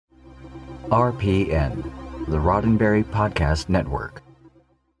RPN, the Roddenberry Podcast Network.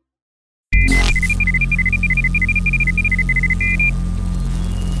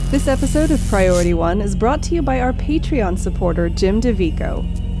 This episode of Priority One is brought to you by our Patreon supporter, Jim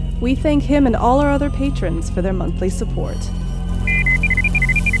DeVico. We thank him and all our other patrons for their monthly support.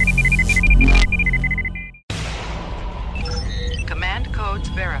 Command codes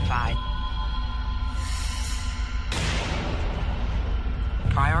verified.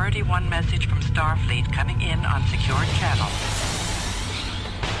 Priority One message from Starfleet coming in on secured channel.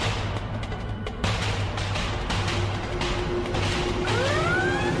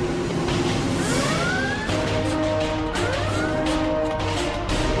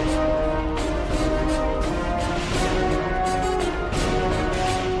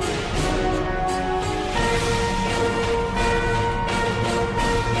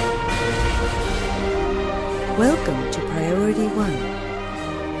 Welcome to Priority One.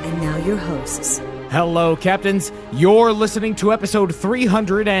 And now your hosts. Hello, Captains. You're listening to episode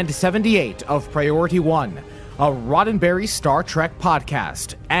 378 of Priority One, a Roddenberry Star Trek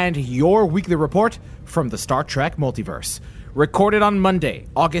podcast, and your weekly report from the Star Trek multiverse. Recorded on Monday,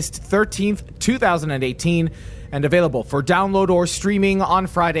 August 13th, 2018, and available for download or streaming on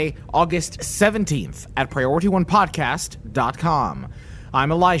Friday, August 17th at PriorityOnePodcast.com.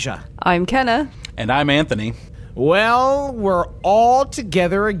 I'm Elijah. I'm Kenna. And I'm Anthony. Well, we're all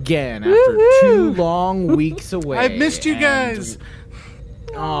together again after 2 long weeks away. I've missed you guys.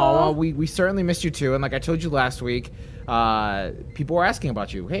 Well, we certainly missed you too. And like I told you last week, people were asking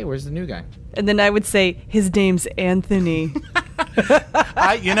about you. Hey, where's the new guy? And then I would say, his name's Anthony.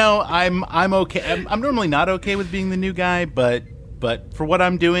 I'm okay. I'm normally not okay with being the new guy, but for what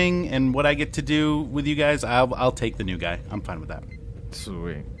I'm doing and what I get to do with you guys, I'll take the new guy. I'm fine with that.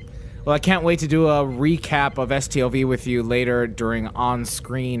 Sweet. Well, I can't wait to do a recap of STLV with you later during On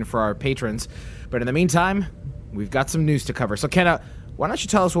Screen for our patrons. But in the meantime, we've got some news to cover. So, Kenna, why don't you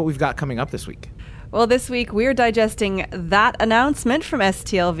tell us what we've got coming up this week? Well, this week we're digesting that announcement from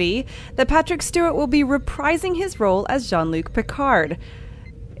STLV that Patrick Stewart will be reprising his role as Jean-Luc Picard.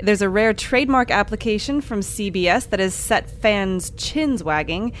 There's a rare trademark application from CBS that has set fans' chins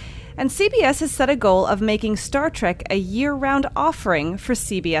wagging, and CBS has set a goal of making Star Trek a year-round offering for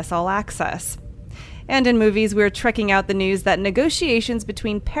CBS All Access. And in movies, we're trekking out the news that negotiations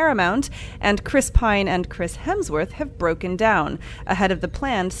between Paramount and Chris Pine and Chris Hemsworth have broken down ahead of the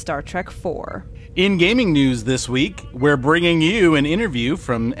planned Star Trek IV. In gaming news this week, we're bringing you an interview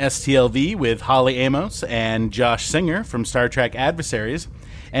from STLV with Holly Amos and Josh Singer from Star Trek Adversaries.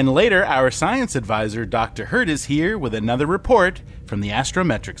 And later, our science advisor, Dr. Hurt, is here with another report from the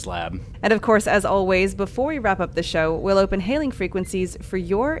Astrometrics Lab. And of course, as always, before we wrap up the show, we'll open hailing frequencies for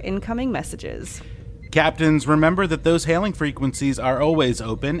your incoming messages. Captains, remember that those hailing frequencies are always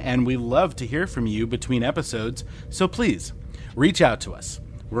open, and we love to hear from you between episodes, so please, reach out to us.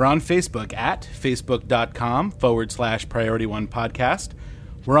 We're on Facebook at facebook.com/Priority One Podcast.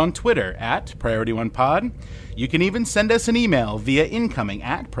 We're on Twitter at Priority One Pod. You can even send us an email via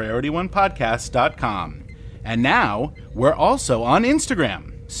incoming@PriorityOnePodcast.com. And now, we're also on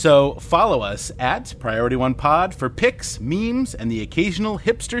Instagram. So follow us at Priority One Pod for pics, memes, and the occasional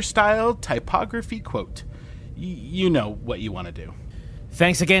hipster-style typography quote. You know what you want to do.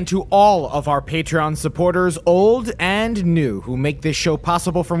 Thanks again to all of our Patreon supporters, old and new, who make this show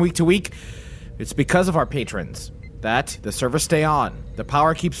possible from week to week. It's because of our patrons that the servers stay on, the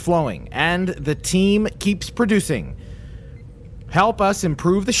power keeps flowing, and the team keeps producing. Help us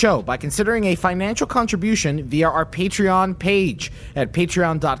improve the show by considering a financial contribution via our Patreon page at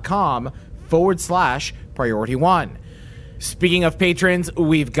patreon.com/Priority One. Speaking of patrons,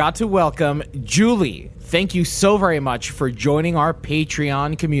 we've got to welcome Julie. Thank you so very much for joining our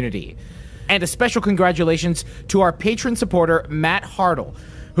Patreon community. And a special congratulations to our patron supporter, Matt Hartle,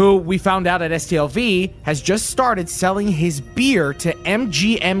 who we found out at STLV has just started selling his beer to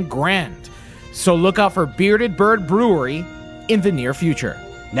MGM Grand. So look out for Bearded Bird Brewery in the near future.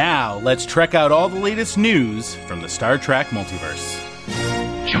 Now, let's trek out all the latest news from the Star Trek multiverse.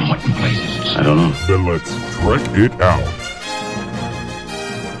 Jim, what in places? I don't know. Then let's trek it out.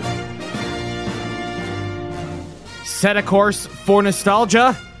 Set a course for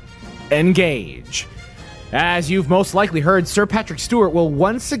nostalgia. Engage. As you've most likely heard, Sir Patrick Stewart will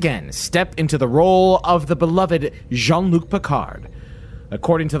once again step into the role of the beloved Jean-Luc Picard.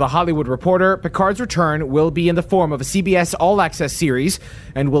 According to The Hollywood Reporter, Picard's return will be in the form of a CBS All Access series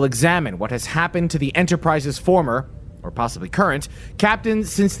and will examine what has happened to the Enterprise's former, or possibly current, captain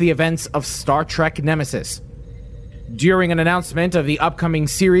since the events of Star Trek Nemesis. During an announcement of the upcoming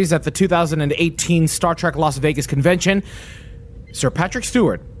series at the 2018 Star Trek Las Vegas convention, Sir Patrick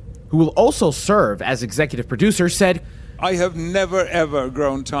Stewart who will also serve as executive producer, said, I have never, ever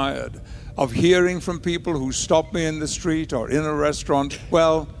grown tired of hearing from people who stop me in the street or in a restaurant.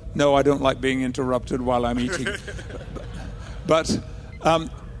 Well, no, I don't like being interrupted while I'm eating. But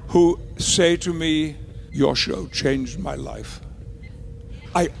who say to me, your show changed my life.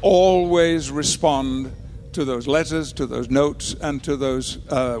 I always respond to those letters, to those notes, and to those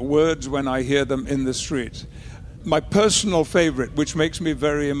words when I hear them in the street. My personal favorite, which makes me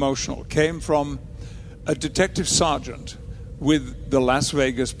very emotional, came from a detective sergeant with the Las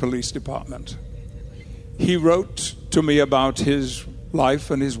Vegas Police Department. He wrote to me about his life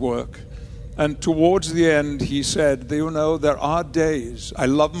and his work, and towards the end he said, you know, there are days, I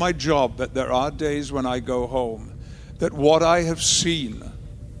love my job, but there are days when I go home that what I have seen,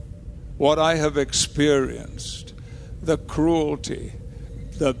 what I have experienced, the cruelty,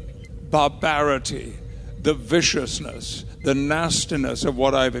 the barbarity, the viciousness, the nastiness of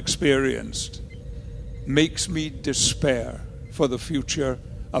what I've experienced makes me despair for the future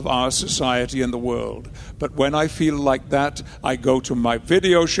of our society and the world. But when I feel like that, I go to my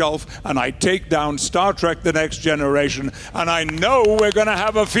video shelf and I take down Star Trek: The Next Generation, and I know we're going to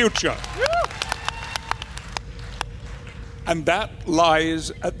have a future. And that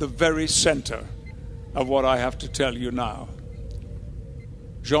lies at the very center of what I have to tell you now.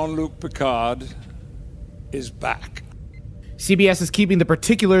 Jean-Luc Picard is back. CBS is keeping the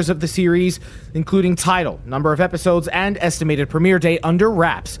particulars of the series, including title, number of episodes, and estimated premiere date, under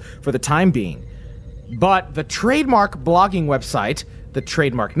wraps for the time being. But the trademark blogging website, the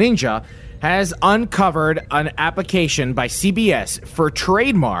Trademark Ninja, has uncovered an application by CBS for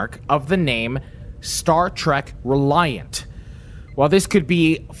trademark of the name Star Trek Reliant. While this could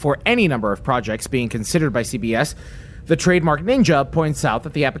be for any number of projects being considered by CBS, the Trademark Ninja points out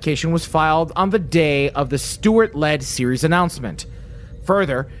that the application was filed on the day of the Stewart-led series announcement.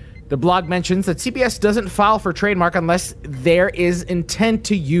 Further, the blog mentions that CBS doesn't file for trademark unless there is intent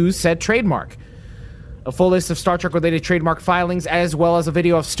to use said trademark. A full list of Star Trek-related trademark filings, as well as a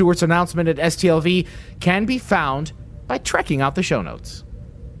video of Stewart's announcement at STLV, can be found by checking out the show notes.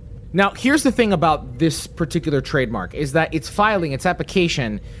 Now, here's the thing about this particular trademark, is that its filing, its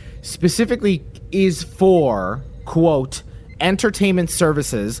application, specifically is for, quote, entertainment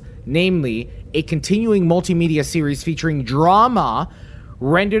services, namely a continuing multimedia series featuring drama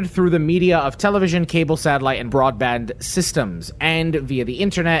rendered through the media of television, cable, satellite, and broadband systems, and via the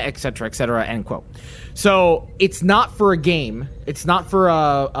internet, etc., end quote. So it's not for a game. It's not for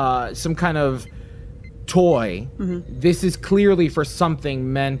some kind of toy. Mm-hmm. This is clearly for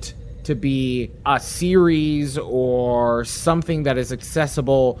something meant to be a series or something that is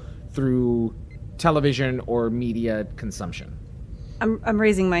accessible through television or media consumption. I'm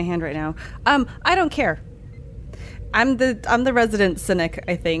raising my hand right now. I don't care. I'm the resident cynic,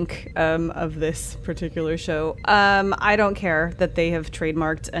 I think, of this particular show. I don't care that they have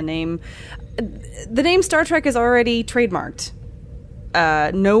trademarked a name. The name Star Trek is already trademarked.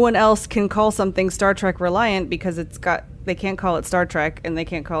 No one else can call something Star Trek Reliant because they can't call it Star Trek and they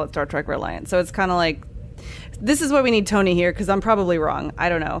can't call it Star Trek Reliant. So it's kind of like, this is what we need Tony here, because I'm probably wrong. I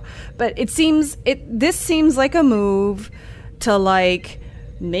don't know. But this seems like a move to like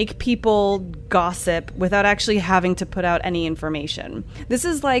make people gossip without actually having to put out any information. This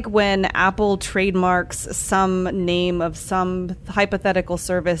is like when Apple trademarks some name of some hypothetical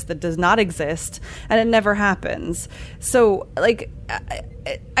service that does not exist and it never happens. So like,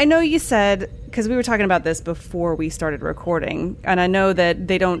 I know you said, because we were talking about this before we started recording, and I know that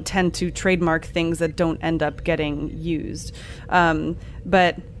they don't tend to trademark things that don't end up getting used.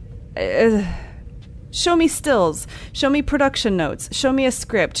 But show me stills, show me production notes, show me a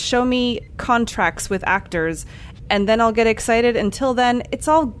script, show me contracts with actors, and then I'll get excited. Until then, it's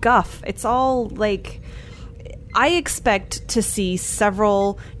all guff. It's all like, I expect to see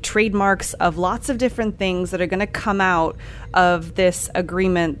several trademarks of lots of different things that are going to come out of this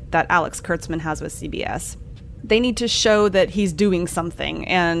agreement that Alex Kurtzman has with CBS. They need to show that he's doing something,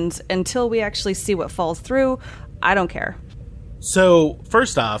 and until we actually see what falls through, I don't care. So,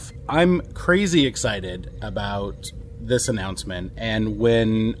 first off, I'm crazy excited about this announcement, and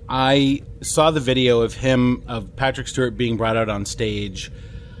when I saw the video of Patrick Stewart being brought out on stage,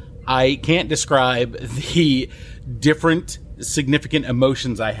 I can't describe the different significant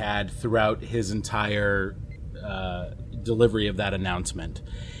emotions I had throughout his entire delivery of that announcement.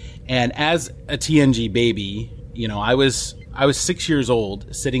 And as a TNG baby, you know, I was 6 years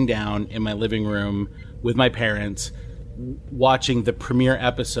old, sitting down in my living room with my parents, watching the premiere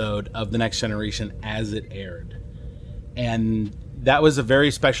episode of The Next Generation as it aired. And that was a very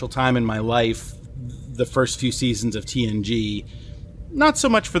special time in my life, the first few seasons of TNG, not so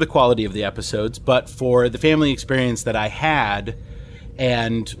much for the quality of the episodes, but for the family experience that I had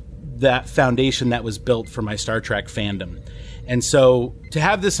and that foundation that was built for my Star Trek fandom. And so to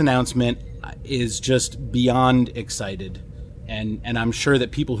have this announcement is just beyond excited. And I'm sure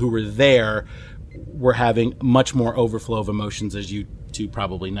that people who were there were having much more overflow of emotions, as you two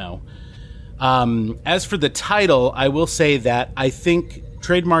probably know. As for the title, I will say that I think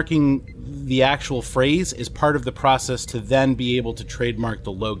trademarking the actual phrase is part of the process to then be able to trademark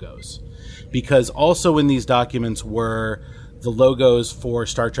the logos. Because also in these documents were the logos for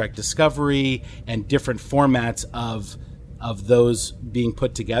Star Trek Discovery and different formats of those being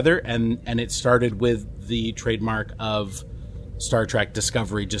put together, and it started with the trademark of Star Trek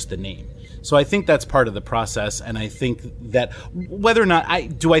Discovery, just the name. So I think that's part of the process, and I think that whether or not I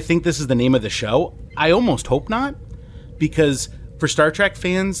think this is the name of the show, I almost hope not, because for Star Trek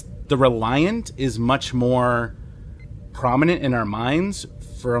fans, the Reliant is much more prominent in our minds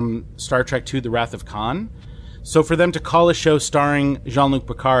from Star Trek II, The Wrath of Khan. So for them to call a show starring Jean-Luc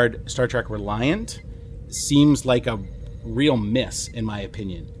Picard Star Trek Reliant seems like a real miss, in my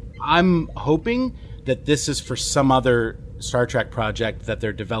opinion. I'm hoping that this is for some other Star Trek project that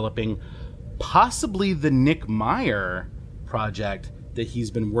they're developing, possibly the Nick Meyer project that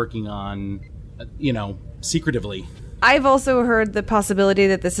he's been working on, secretively. I've also heard the possibility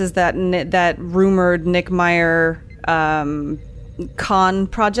that this is that rumored Nick Meyer Khan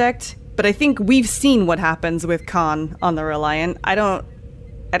project. But I think we've seen what happens with Khan on the Reliant. I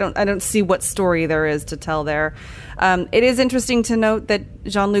don't see what story there is to tell there. It is interesting to note that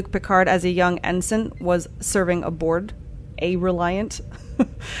Jean-Luc Picard, as a young ensign, was serving aboard a Reliant.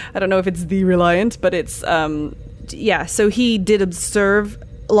 I don't know if it's the Reliant, but it's so he did serve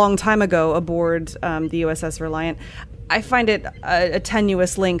a long time ago aboard the USS Reliant. I find it a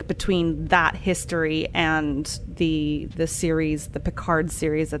tenuous link between that history and the series, the Picard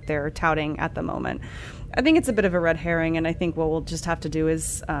series that they're touting at the moment. I think it's a bit of a red herring, and I think what we'll just have to do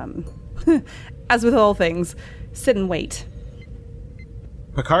is, as with all things, sit and wait.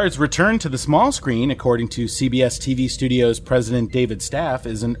 Picard's return to the small screen, according to CBS TV Studios President David Staff,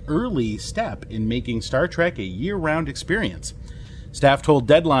 is an early step in making Star Trek a year-round experience. Staff told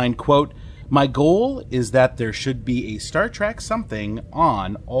Deadline, quote, "My goal is that there should be a Star Trek something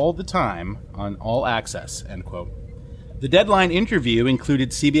on all the time on All Access," end quote. The Deadline interview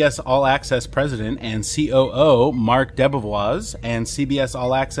included CBS All Access President and COO Mark Debevoise and CBS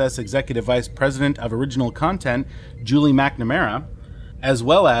All Access Executive Vice President of Original Content Julie McNamara, as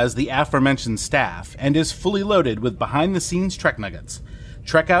well as the aforementioned staff, and is fully loaded with behind-the-scenes Trek nuggets.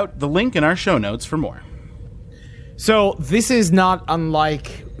 Check out the link in our show notes for more. So this is not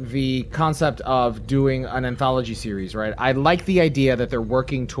unlike the concept of doing an anthology series, right? I like the idea that they're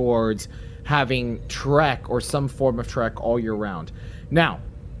working towards having Trek or some form of Trek all year round. Now,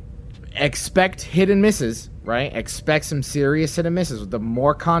 expect hit and misses, right? Expect some serious hit and misses. The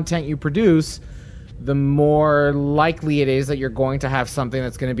more content you produce, the more likely it is that you're going to have something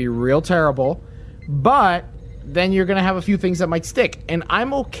that's going to be real terrible, but then you're going to have a few things that might stick. And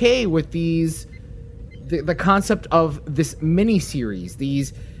I'm okay with these, the concept of this mini series,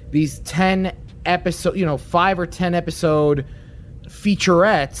 these 10 episode, 5 or 10 episode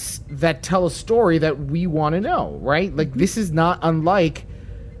featurettes that tell a story that we want to know, right? Like, this is not unlike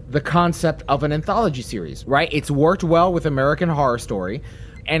the concept of an anthology series, right? It's worked well with American Horror Story,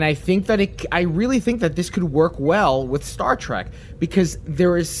 and I think that I really think that this could work well with Star Trek, because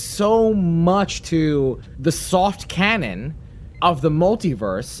there is so much to the soft canon of the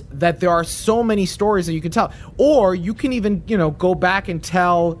multiverse that there are so many stories that you can tell. Or you can even, go back and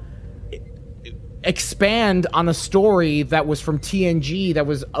expand on a story that was from TNG that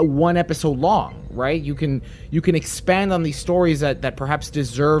was one episode long, right? You can expand on these stories that perhaps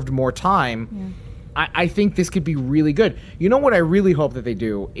deserved more time. Yeah. I think this could be really good. You know what I really hope that they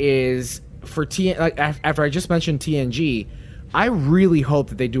do is for after I just mentioned TNG, I really hope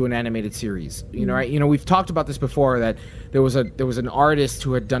that they do an animated series. Right? We've talked about this before, that there was an artist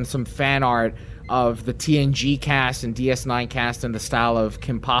who had done some fan art of the TNG cast and DS9 cast in the style of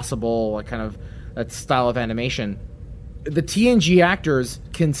Kim Possible, kind of that style of animation. The TNG actors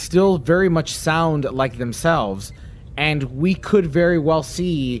can still very much sound like themselves, and we could very well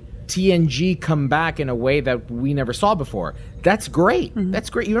see TNG come back in a way that we never saw before. That's great. Mm-hmm. That's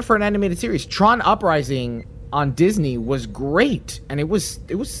great, even for an animated series. Tron Uprising on Disney was great, and it was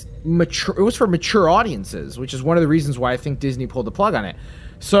mature. It was for mature audiences, which is one of the reasons why I think Disney pulled the plug on it.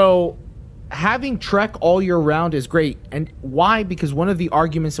 So having Trek all year round is great. And why? Because one of the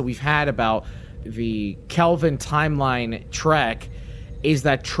arguments that we've had about the Kelvin timeline Trek is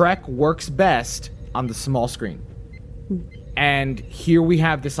that Trek works best on the small screen. And here we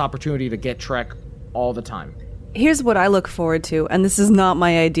have this opportunity to get Trek all the time. Here's what I look forward to, and this is not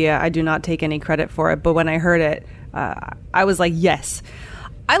my idea. I do not take any credit for it, but when I heard it, I was like, yes.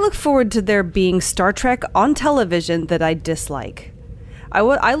 I look forward to there being Star Trek on television that I dislike.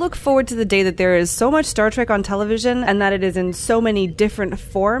 I look forward to the day that there is so much Star Trek on television and that it is in so many different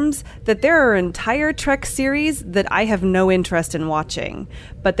forms that there are entire Trek series that I have no interest in watching.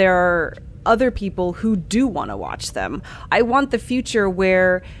 But there are other people who do want to watch them. I want the future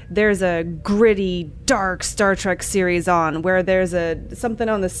where there's a gritty, dark Star Trek series on, where there's something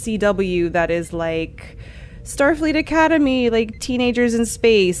on the CW that is like Starfleet Academy, like teenagers in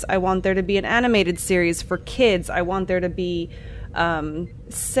space. I want there to be an animated series for kids. I want there to be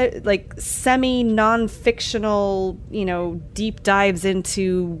semi non-fictional, deep dives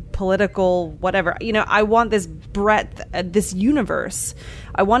into political whatever. I want this breadth, this universe.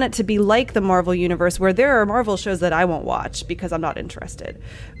 I want it to be like the Marvel universe, where there are Marvel shows that I won't watch because I'm not interested.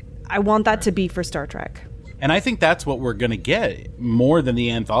 I want that to be for Star Trek. And I think that's what we're going to get more than the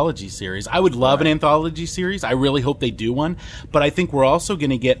anthology series. I would love an anthology series. I really hope they do one. But I think we're also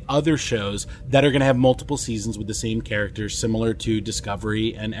going to get other shows that are going to have multiple seasons with the same characters, similar to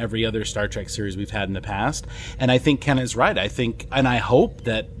Discovery and every other Star Trek series we've had in the past. And I think Ken is right. I think, and I hope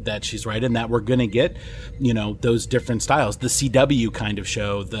that she's right, and that we're going to get, those different styles. The CW kind of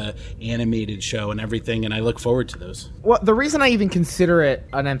show, the animated show and everything. And I look forward to those. Well, the reason I even consider it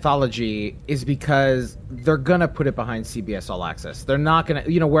an anthology is because they're gonna put it behind CBS All Access. They're not gonna,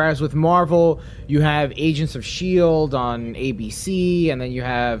 whereas with Marvel, you have Agents of S.H.I.E.L.D. on ABC, and then you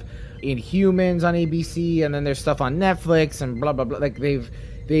have Inhumans on ABC, and then there's stuff on Netflix, and blah, blah, blah. Like,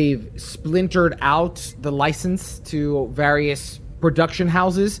 they've splintered out the license to various production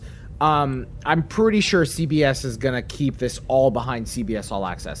houses. I'm pretty sure CBS is going to keep this all behind CBS All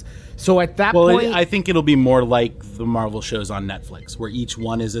Access. So at that point... I think it'll be more like the Marvel shows on Netflix, where each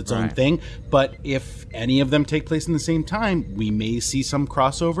one is its own thing. But if any of them take place in the same time, we may see some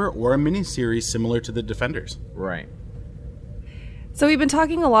crossover or a miniseries similar to The Defenders. Right. So we've been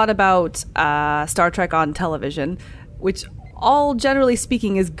talking a lot about Star Trek on television, which all generally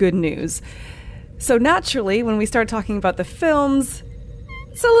speaking is good news. So naturally, when we start talking about the films...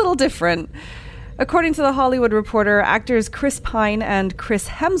 it's a little different. According to The Hollywood Reporter, actors Chris Pine and Chris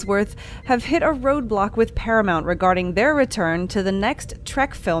Hemsworth have hit a roadblock with Paramount regarding their return to the next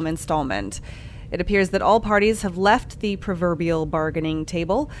Trek film installment. It appears that all parties have left the proverbial bargaining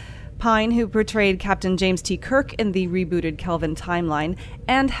table. Pine, who portrayed Captain James T. Kirk in the rebooted Kelvin timeline,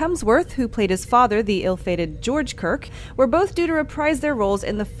 and Hemsworth, who played his father, the ill-fated George Kirk, were both due to reprise their roles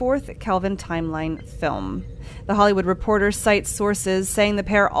in the fourth Kelvin timeline film. The Hollywood Reporter cites sources saying the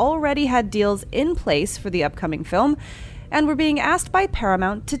pair already had deals in place for the upcoming film and were being asked by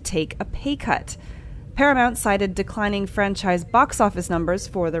Paramount to take a pay cut. Paramount cited declining franchise box office numbers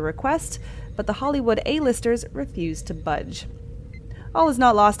for the request, but the Hollywood A-listers refused to budge. All is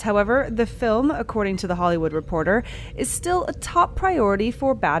not lost, however. The film, according to The Hollywood Reporter, is still a top priority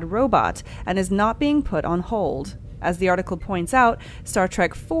for Bad Robot and is not being put on hold. As the article points out, Star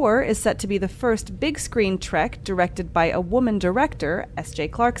Trek IV is set to be the first big-screen Trek directed by a woman director, S.J.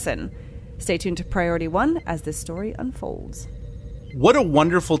 Clarkson. Stay tuned to Priority One as this story unfolds. What a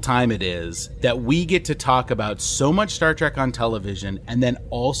wonderful time it is that we get to talk about so much Star Trek on television and then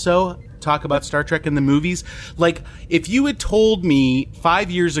also talk about Star Trek in the movies. Like, if you had told me 5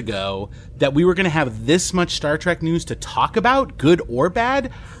 years ago that we were going to have this much Star Trek news to talk about, good or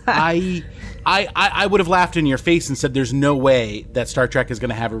bad, I would have laughed in your face and said there's no way that Star Trek is going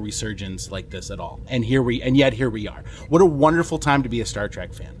to have a resurgence like this at all. And yet here we are. What a wonderful time to be a Star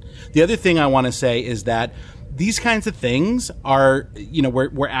Trek fan. The other thing I want to say is that these kinds of things are,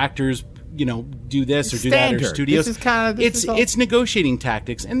 where actors, do this or do that, or studios. It's negotiating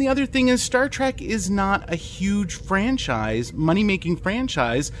tactics. And the other thing is, Star Trek is not a huge franchise, money-making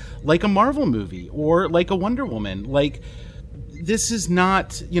franchise, like a Marvel movie or like a Wonder Woman. Like, this is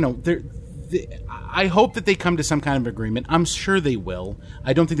not, I hope that they come to some kind of agreement. I'm sure they will.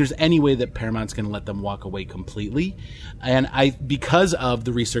 I don't think there's any way that Paramount's going to let them walk away completely. And because of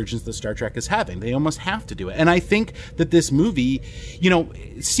the resurgence that Star Trek is having, they almost have to do it. And I think that this movie,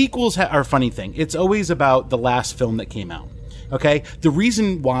 sequels are a funny thing. It's always about the last film that came out. Okay? The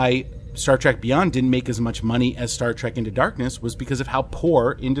reason why Star Trek Beyond didn't make as much money as Star Trek Into Darkness was because of how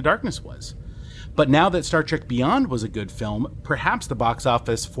poor Into Darkness was. But now that Star Trek Beyond was a good film, perhaps the box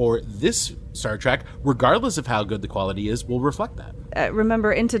office for this Star Trek, regardless of how good the quality is, will reflect that.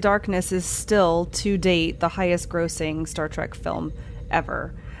 Remember, Into Darkness is still, to date, the highest grossing Star Trek film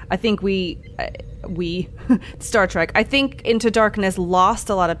ever. I think we Star Trek, I think Into Darkness lost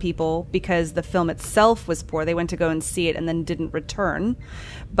a lot of people because the film itself was poor. They went to go and see it and then didn't return.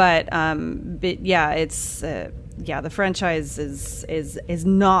 But yeah, it's the franchise is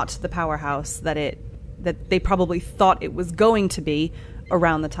not the powerhouse that they probably thought it was going to be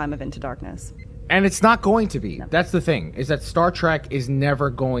around the time of Into Darkness. And it's not going to be. No. That's the thing, is that Star Trek is never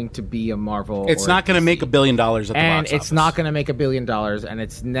going to be a Marvel. It's not going to make $1 billion at the box office. And it's not going to make $1 billion, and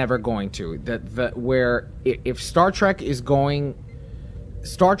it's never going to. If Star Trek is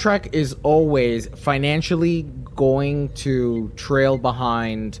always financially going to trail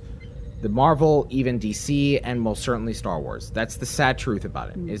behind the Marvel, even DC, and most certainly Star Wars. That's the sad truth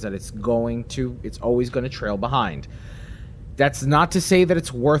about it, is that it's always going to trail behind. That's not to say that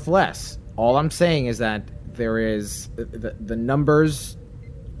it's worth less. All I'm saying is that there is the numbers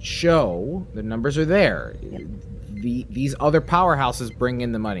show, the numbers are there. Yep. These other powerhouses bring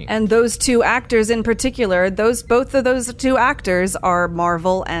in the money. And those two actors in particular, both of those two actors are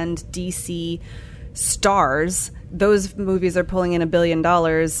Marvel and DC stars. Those movies are pulling in $1 billion.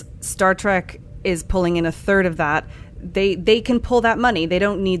 Star Trek is pulling in a third of that. They can pull that money. They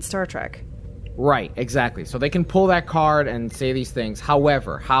don't need Star Trek. Right, exactly. So they can pull that card and say these things.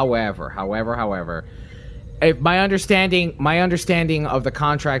 However, if my understanding of the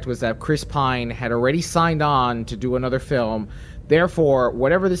contract was that Chris Pine had already signed on to do another film. Therefore,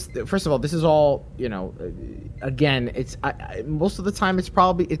 whatever this, first of all, this is all, again, it's most of the time it's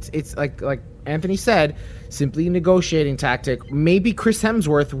probably it's like Anthony said, simply a negotiating tactic. Maybe Chris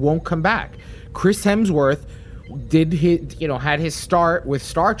Hemsworth won't come back. Chris Hemsworth had his start with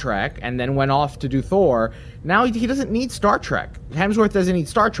Star Trek and then went off to do Thor. Now he doesn't need Star Trek. Hemsworth doesn't need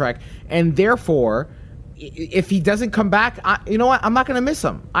Star Trek, and therefore, if he doesn't come back, you know what? I'm not going to miss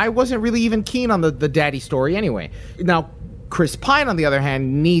him. I wasn't really even keen on the daddy story anyway. Now, Chris Pine, on the other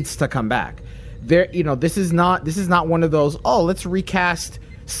hand, needs to come back. This is not one of those. Oh, let's recast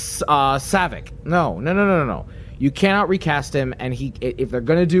Savick. No. You cannot recast him, and if they're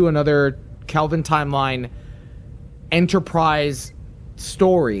going to do another Kelvin Timeline Enterprise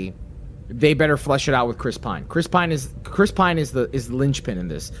story, they better flesh it out with Chris Pine. Chris Pine is the linchpin in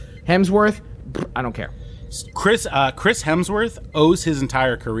this. Hemsworth, I don't care. Chris Hemsworth owes his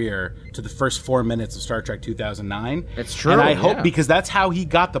entire career to the first 4 minutes of Star Trek 2009. It's true, and I hope because that's how he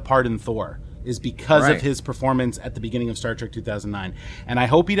got the part in Thor, is because right. of his performance at the beginning of Star Trek 2009. And I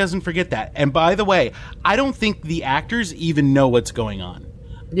hope he doesn't forget that. And by the way, I don't think the actors even know what's going on.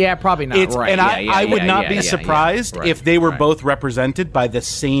 Yeah, probably not. Right. And I would not be surprised if they were both represented by the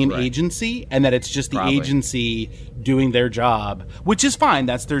same agency, and that it's just the agency doing their job, which is fine.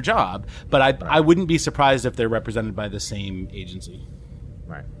 That's their job. But I wouldn't be surprised if they're represented by the same agency.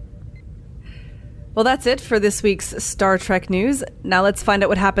 Right. Well, that's it for this week's Star Trek news. Now let's find out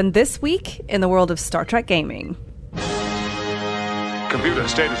what happened this week in the world of Star Trek gaming. Computer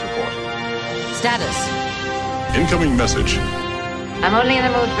status report. Status. Incoming message. I'm only in the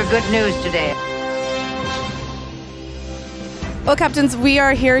mood for good news today. Well, Captains, we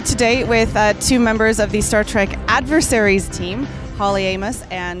are here today with two members of the Star Trek Adversaries team, Holly Amos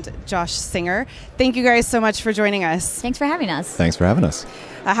and Josh Singer. Thank you guys so much for joining us. Thanks for having us. Thanks for having us.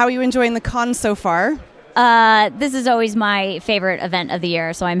 How are you enjoying the con so far? This is always my favorite event of the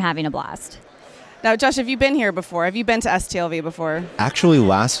year, so I'm having a blast. Now, Josh, have you been here before? Have you been to STLV before? Actually,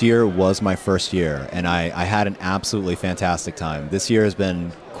 last year was my first year, and I had an absolutely fantastic time. This year has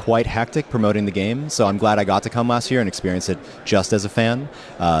been quite hectic promoting the game, so I'm glad I got to come last year and experience it just as a fan.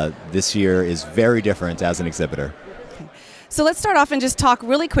 This year is very different as an exhibitor. Okay. So let's start off and just talk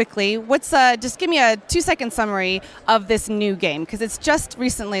really quickly. Just give me a 2-second summary of this new game, because it's just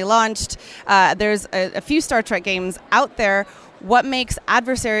recently launched. There's a few Star Trek games out there. What makes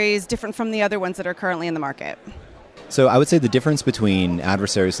Adversaries different from the other ones that are currently in the market? So I would say the difference between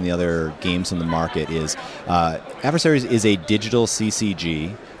Adversaries and the other games in the market is Adversaries is a digital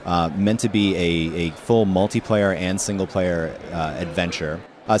CCG meant to be a full multiplayer and single-player adventure.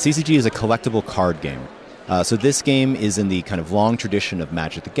 CCG is a collectible card game. So this game is in the kind of long tradition of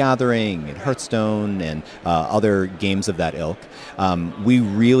Magic the Gathering and Hearthstone and other games of that ilk. We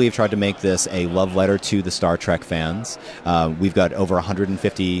really have tried to make this a love letter to the Star Trek fans. We've got over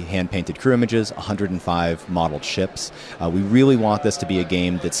 150 hand-painted crew images, 105 modeled ships. We really want this to be a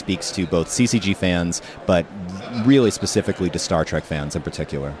game that speaks to both CCG fans, but really specifically to Star Trek fans in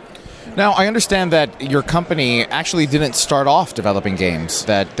particular. Now, I understand that your company actually didn't start off developing games,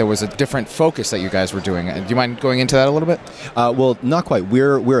 that there was a different focus that you guys were doing. Do you mind going into that a little bit? Well, not quite.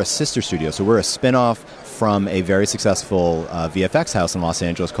 We're a sister studio, so we're a spin-off from a very successful VFX house in Los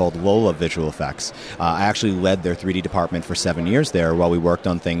Angeles called Lola Visual Effects. I actually led their 3D department for 7 years there while we worked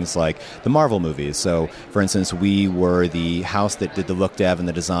on things like the Marvel movies. So, for instance, we were the house that did the look dev and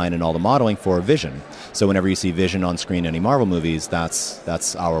the design and all the modeling for Vision. So whenever you see Vision on screen in any Marvel movies,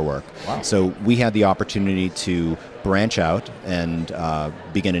 that's our work. Wow. So we had the opportunity to branch out and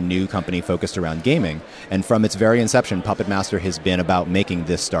begin a new company focused around gaming. And from its very inception, Puppet Master has been about making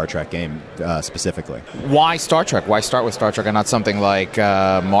this Star Trek game specifically. Why Star Trek? Why start with Star Trek and not something like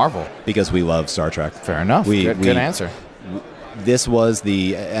Marvel? Because we love Star Trek. Fair enough. Good answer. This was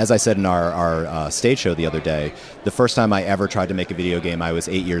as I said in our stage show the other day, the first time I ever tried to make a video game, I was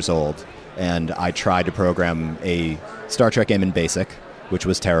 8 years old. And I tried to program a Star Trek game in BASIC, which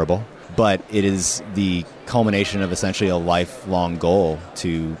was terrible. But it is the culmination of essentially a lifelong goal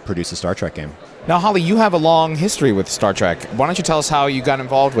to produce a Star Trek game. Now, Holly, you have a long history with Star Trek. Why don't you tell us how you got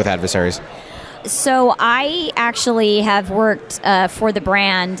involved with Adversaries? So I actually have worked for the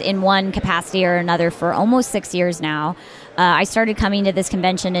brand in one capacity or another for almost 6 years now. I started coming to this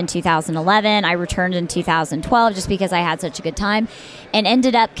convention in 2011. I returned in 2012 just because I had such a good time, and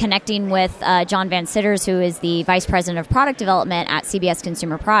ended up connecting with John Van Sitters, who is the Vice President of Product Development at CBS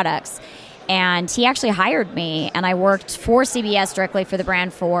Consumer Products. And he actually hired me, and I worked for CBS directly for the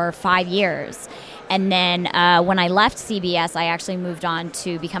brand for 5 years. And then when I left CBS, I actually moved on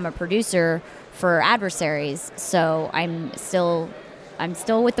to become a producer for Adversaries. So I'm still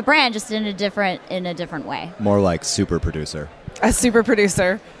with the brand, just in a different way. More like super producer. A super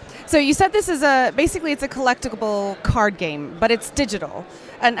producer. So you said this is basically it's a collectible card game, but it's digital.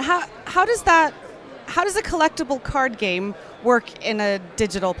 And how does a collectible card game work in a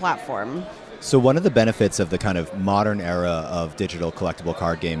digital platform? So one of the benefits of the kind of modern era of digital collectible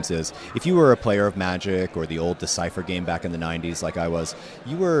card games is if you were a player of Magic or the old Decipher game back in the 90s like I was,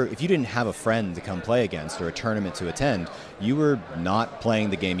 if you didn't have a friend to come play against or a tournament to attend, you were not playing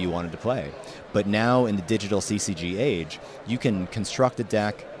the game you wanted to play. But now in the digital CCG age, you can construct a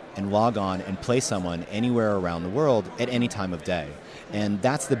deck and log on and play someone anywhere around the world at any time of day. And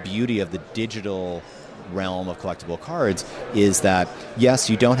that's the beauty of the digital realm of collectible cards, is that yes,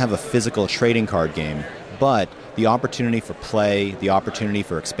 you don't have a physical trading card game, but the opportunity for play, the opportunity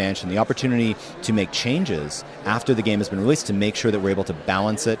for expansion, the opportunity to make changes after the game has been released to make sure that we're able to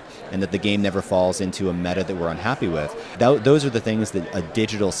balance it and that the game never falls into a meta that we're unhappy with. Those are the things that a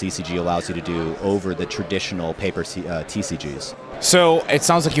digital CCG allows you to do over the traditional paper TCGs. So it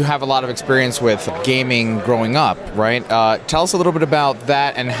sounds like you have a lot of experience with gaming growing up, right? Tell us a little bit about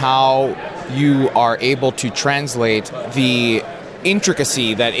that and how you are able to translate the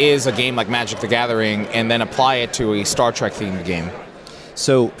intricacy that is a game like Magic the Gathering and then apply it to a Star Trek themed game.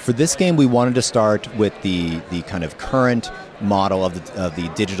 So for this game, we wanted to start with the kind of current model of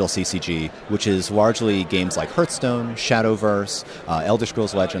the digital CCG, which is largely games like Hearthstone, Shadowverse, Elder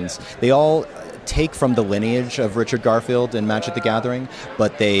Scrolls Legends. They all take from the lineage of Richard Garfield and Magic the Gathering,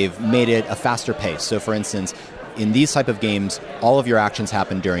 but they've made it a faster pace. So for instance, in these type of games, all of your actions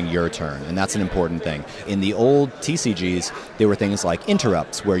happen during your turn, and that's an important thing. In the old TCGs, there were things like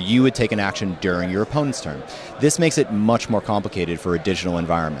interrupts, where you would take an action during your opponent's turn. This makes it much more complicated for a digital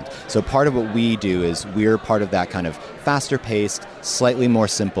environment. So part of what we do is we're part of that kind of faster-paced, slightly more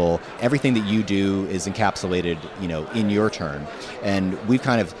simple, everything that you do is encapsulated, in your turn. And we've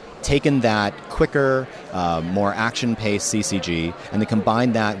kind of taken that quicker, more action-paced CCG, and then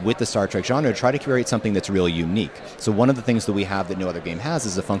combined that with the Star Trek genre to try to create something that's really unique. So one of the things that we have that no other game has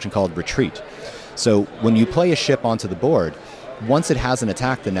is a function called Retreat. So when you play a ship onto the board, once it has an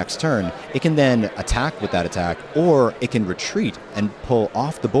attack the next turn, it can then attack with that attack, or it can retreat and pull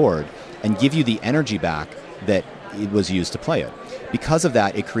off the board and give you the energy back that it was used to play it. Because of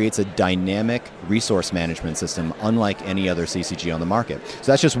that, it creates a dynamic resource management system unlike any other CCG on the market.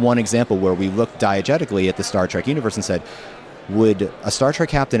 So that's just one example where we looked diegetically at the Star Trek universe and said, would a Star Trek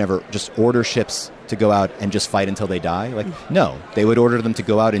captain ever just order ships to go out and just fight until they die? No. They would order them to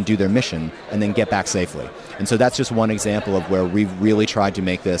go out and do their mission and then get back safely. And so that's just one example of where we've really tried to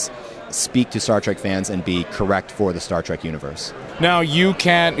make this speak to Star Trek fans and be correct for the Star Trek universe. Now,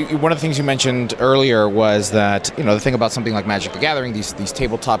 one of the things you mentioned earlier was that, the thing about something like Magic the Gathering, these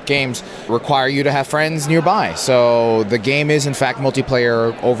tabletop games require you to have friends nearby. So the game is, in fact,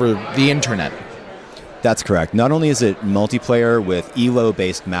 multiplayer over the internet. That's correct. Not only is it multiplayer with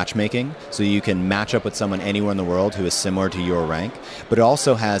ELO-based matchmaking, so you can match up with someone anywhere in the world who is similar to your rank, but it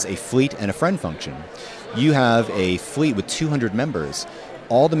also has a fleet and a friend function. You have a fleet with 200 members.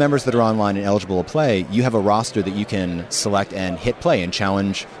 all the members that are online and eligible to play, you have a roster that you can select and hit play and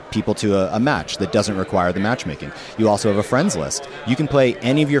challenge people to a match that doesn't require the matchmaking. You also have a friends list. You can play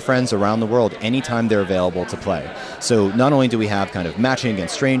any of your friends around the world anytime they're available to play. So not only do we have kind of matching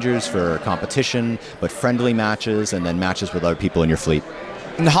against strangers for competition, but friendly matches and then matches with other people in your fleet.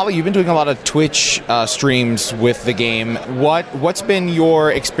 And Holly, you've been doing a lot of Twitch streams with the game. What's been your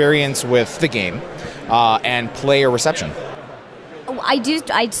experience with the game and player reception? I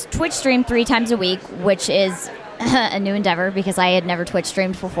Twitch stream 3 times a week, which is a new endeavor because I had never Twitch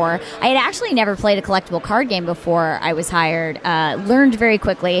streamed before. I had actually never played a collectible card game before I was hired. Learned very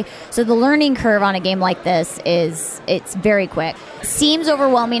quickly. So the learning curve on a game like this it's very quick. Seems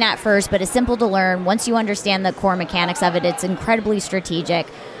overwhelming at first, but it's simple to learn. Once you understand the core mechanics of it, it's incredibly strategic.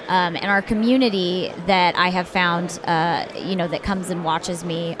 And our community that I have found, that comes and watches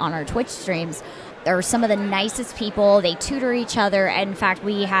me on our Twitch streams, are some of the nicest people. They tutor each other. And in fact,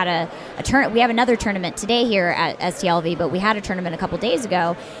 we had we have another tournament today here at STLV, but we had a tournament a couple days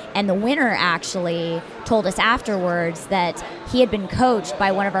ago, and the winner actually told us afterwards that he had been coached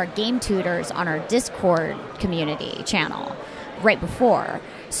by one of our game tutors on our Discord community channel right before.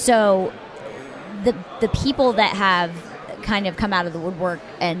 So the people that have kind of come out of the woodwork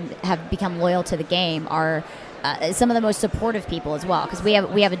and have become loyal to the game are some of the most supportive people as well, because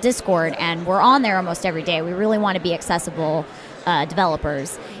we have a Discord and we're on there almost every day. We really want to be accessible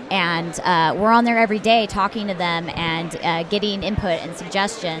developers, and we're on there every day talking to them and getting input and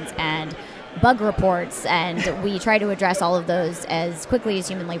suggestions and bug reports, and we try to address all of those as quickly as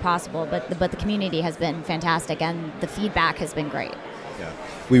humanly possible. But the community has been fantastic and the feedback has been great. Yeah.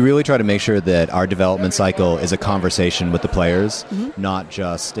 We really try to make sure that our development cycle is a conversation with the players, not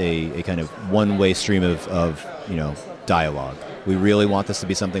just a kind of one-way stream of dialogue. We really want this to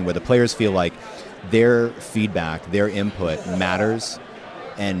be something where the players feel like their feedback, their input matters,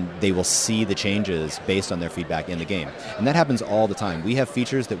 and they will see the changes based on their feedback in the game. And that happens all the time. We have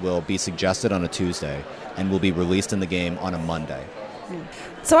features that will be suggested on a Tuesday and will be released in the game on a Monday.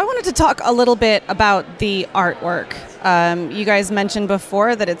 So I wanted to talk a little bit about the artwork. You guys mentioned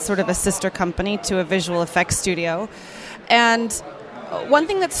before that it's sort of a sister company to a visual effects studio. And one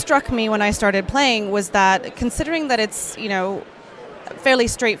thing that struck me when I started playing was that, considering that it's, a fairly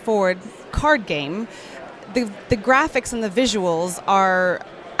straightforward card game, the graphics and the visuals are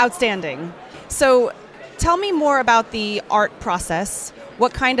outstanding. So tell me more about the art process,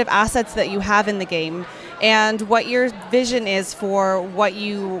 what kind of assets that you have in the game, and what your vision is for what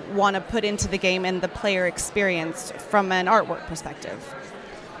you want to put into the game and the player experience from an artwork perspective.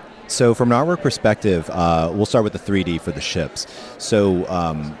 So from an artwork perspective, we'll start with the 3D for the ships. So,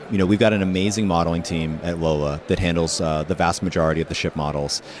 we've got an amazing modeling team at Lola that handles the vast majority of the ship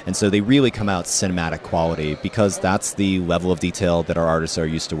models. And so they really come out cinematic quality because that's the level of detail that our artists are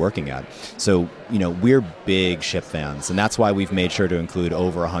used to working at. So, we're big ship fans, and that's why we've made sure to include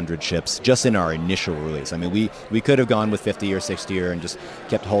over 100 ships just in our initial release. I mean, we could have gone with 50 or 60 and just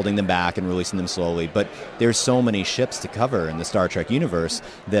kept holding them back and releasing them slowly, but there's so many ships to cover in the Star Trek universe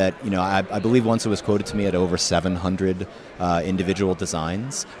that I believe once it was quoted to me at over 700 individual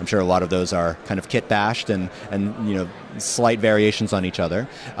designs. I'm sure a lot of those are kind of kit bashed and slight variations on each other.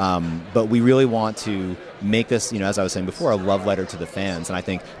 But we really want to make this, as I was saying before, a love letter to the fans. And I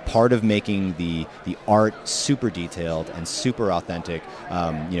think part of making the art super detailed and super authentic,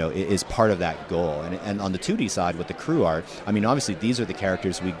 is part of that goal. And on the 2D side with the crew art, I mean, obviously these are the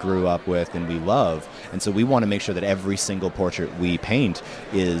characters we grew up with and we love. And so we want to make sure that every single portrait we paint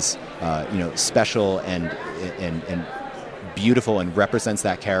is, special and beautiful and represents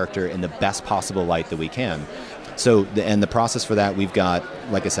that character in the best possible light that we can. So, the process for that, we've got,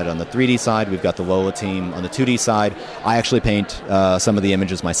 like I said, on the 3D side, we've got the Lola team. On the 2D side, I actually paint some of the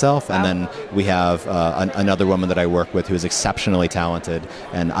images myself, and then we have another woman that I work with who is exceptionally talented,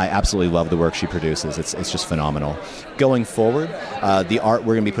 and I absolutely love the work she produces. It's just phenomenal. Going forward, the art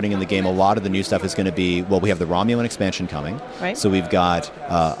we're going to be putting in the game, a lot of the new stuff is going to be, we have the Romulan expansion coming, right. So we've got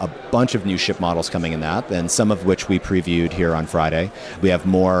a bunch of new ship models coming in that, and some of which we previewed here on Friday. We have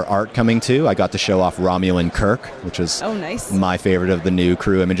more art coming too. I got to show off Romulan Kirk, which is my favorite of the new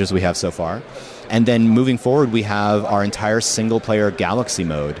crew images we have so far. And then moving forward, we have our entire single-player Galaxy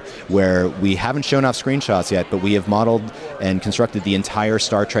mode, where we haven't shown off screenshots yet, but we have modeled and constructed the entire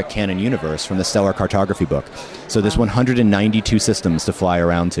Star Trek canon universe from the Stellar Cartography book. So there's 192 systems to fly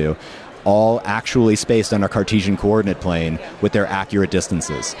around to, all actually spaced on a Cartesian coordinate plane with their accurate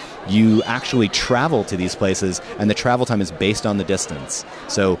distances. You actually travel to these places, and the travel time is based on the distance.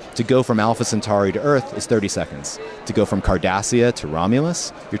 So to go from Alpha Centauri to Earth is 30 seconds. To go from Cardassia to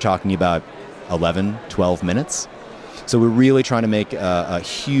Romulus, you're talking about 11, 12 minutes. So we're really trying to make a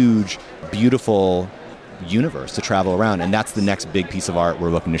huge, beautiful universe to travel around, and that's the next big piece of art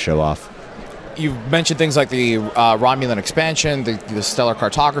we're looking to show off. You've mentioned things like the Romulan expansion, the stellar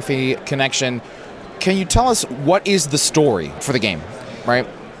cartography connection. Can you tell us what is the story for the game, right?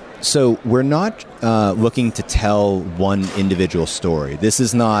 So we're not looking to tell one individual story. This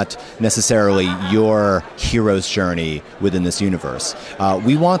is not necessarily your hero's journey within this universe.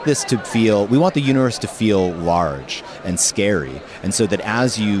 We want the universe to feel large and scary, and so that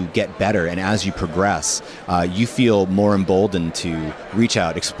as you get better and as you progress, you feel more emboldened to reach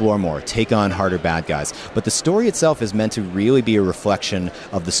out, explore more, take on harder bad guys. But the story itself is meant to really be a reflection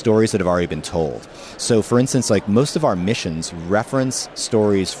of the stories that have already been told. So for instance, like most of our missions reference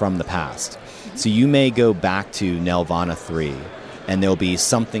stories from the past. So you may go back to Nelvana 3, and there'll be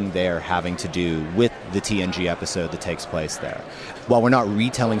something there having to do with the TNG episode that takes place there. While we're not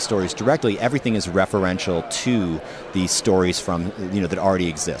retelling stories directly, everything is referential to the stories from, that already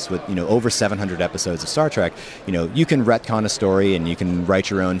exist. With, over 700 episodes of Star Trek, you can retcon a story and you can write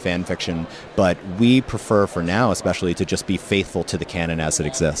your own fan fiction, but we prefer for now, especially, to just be faithful to the canon as it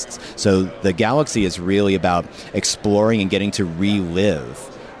exists. So the Galaxy is really about exploring and getting to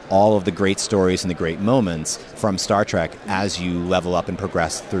relive all of the great stories and the great moments from Star Trek as you level up and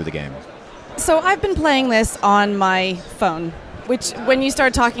progress through the game. So I've been playing this on my phone, which when you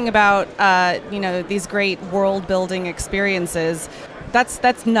start talking about, these great world-building experiences,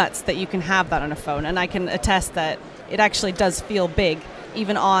 that's nuts that you can have that on a phone. And I can attest that it actually does feel big,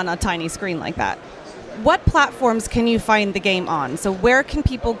 even on a tiny screen like that. What platforms can you find the game on? So where can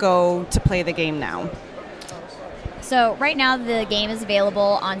people go to play the game now? So right now the game is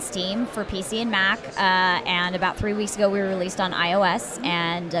available on Steam for PC and Mac, and about 3 weeks ago we released on iOS,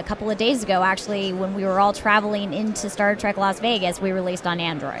 and a couple of days ago, actually, when we were all traveling into Star Trek Las Vegas, we released on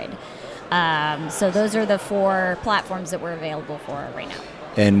Android. So those are the 4 platforms that we're available for right now.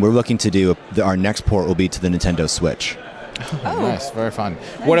 And we're looking to do, our next port will be to the Nintendo Switch. Oh, nice, very fun.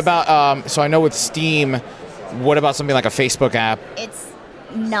 Nice. What about, so I know with Steam, what about something like a Facebook app? It's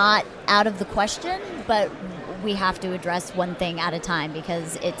not out of the question, but we have to address one thing at a time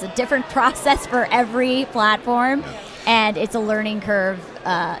because it's a different process for every platform, and it's a learning curve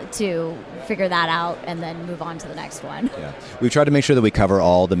to figure that out and then move on to the next one. Yeah. We've tried to make sure that we cover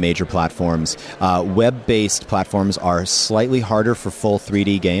all the major platforms. Web-based platforms are slightly harder for full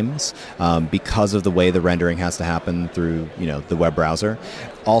 3D games because of the way the rendering has to happen through the web browser.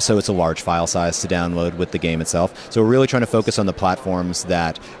 Also, it's a large file size to download with the game itself. So we're really trying to focus on the platforms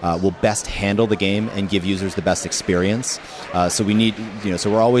that will best handle the game and give users the best experience. So we need,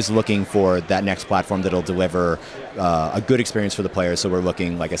 so we're always looking for that next platform that'll deliver a good experience for the players. So we're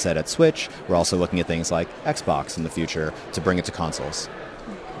looking, like I said, at Switch. We're also looking at things like Xbox in the future to bring it to consoles.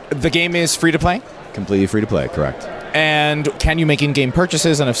 The game is free to play? Completely free to play, correct. And can you make in-game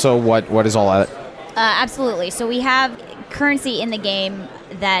purchases? And if so, what is all that? Absolutely. So we have currency in the game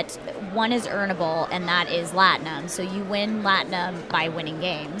that one is earnable, and that is Latinum. So you win Latinum by winning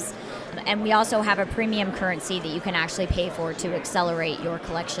games. And we also have a premium currency that you can actually pay for to accelerate your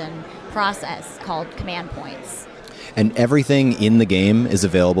collection process called command points. And everything in the game is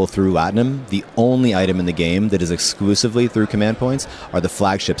available through Latinum. The only item in the game that is exclusively through command points are the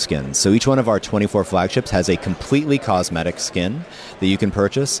flagship skins. So each one of our 24 flagships has a completely cosmetic skin that you can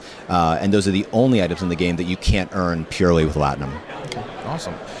purchase, and those are the only items in the game that you can't earn purely with Latinum. Okay,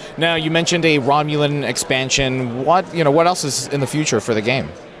 awesome. Now, you mentioned a Romulan expansion. What else is in the future for the game?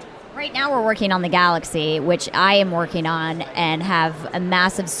 Right now we're working on the Galaxy, which I am working on, and have a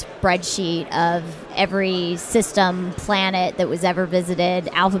massive spreadsheet of every system, planet that was ever visited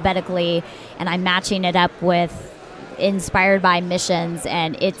alphabetically, and I'm matching it up with inspired by missions,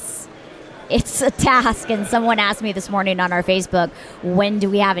 and it's a task. And someone asked me this morning on our Facebook, when do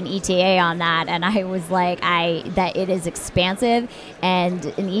we have an ETA on that? And I was like, that it is expansive, and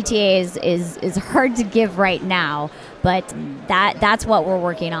an ETA is hard to give right now, but that's what we're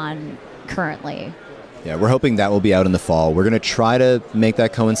working on currently. Yeah, we're hoping that will be out in the fall. We're going to try to make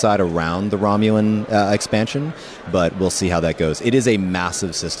that coincide around the Romulan expansion, but we'll see how that goes. It is a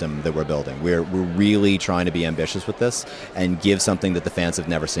massive system that we're building. We're really trying to be ambitious with this and give something that the fans have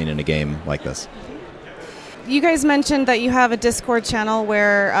never seen in a game like this. You guys mentioned that you have a Discord channel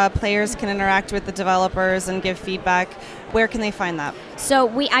where players can interact with the developers and give feedback. Where can they find that? So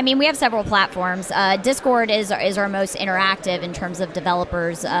we have several platforms. Discord is our most interactive in terms of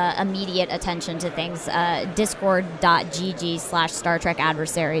developers' immediate attention to things. Discord.gg/Star Trek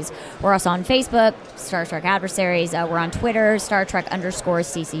Adversaries. We're also on Facebook, Star Trek Adversaries. We're on Twitter, Star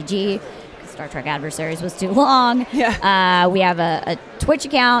Trek_CCG. Star Trek Adversaries was too long. Yeah. We have a Twitch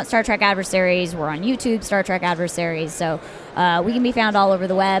account, Star Trek Adversaries. We're on YouTube, Star Trek Adversaries. So we can be found all over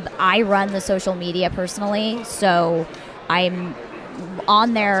the web. I run the social media personally, so I'm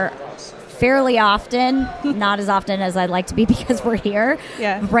on there fairly often, not as often as I'd like to be because we're here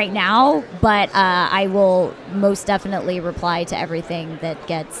right now, but I will most definitely reply to everything that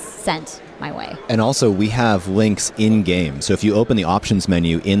gets sent my way. And also, we have links in-game. So if you open the options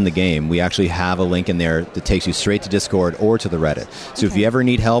menu in the game, we actually have a link in there that takes you straight to Discord or to the Reddit. So if you ever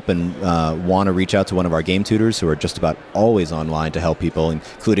need help and want to reach out to one of our game tutors who are just about always online to help people,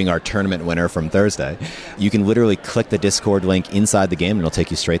 including our tournament winner from Thursday, you can literally click the Discord link inside the game and it'll take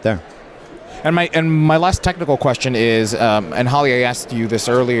you straight there. And my last technical question is, and Holly, I asked you this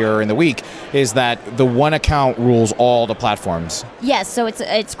earlier in the week, is that the one account rules all the platforms? Yes, so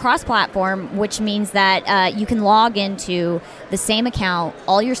it's cross-platform, which means that you can log into the same account.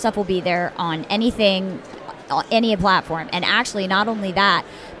 All your stuff will be there on any platform. And actually, not only that,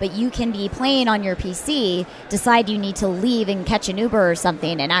 but you can be playing on your PC, decide you need to leave and catch an Uber or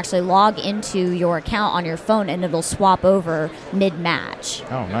something, and actually log into your account on your phone, and it'll swap over mid-match.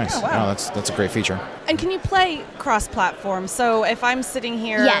 Oh, nice. Oh, wow. That's a great feature. And can you play cross-platform? So if I'm sitting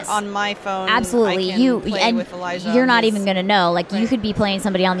here on my phone, absolutely, I can play with Elijah. You're not even going to know. Like, you could be playing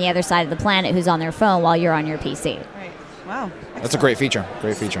somebody on the other side of the planet who's on their phone while you're on your PC. Right. Wow. Excellent. That's a great feature.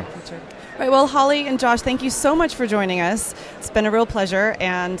 Great feature. Right, well, Holly and Josh, thank you so much for joining us. It's been a real pleasure,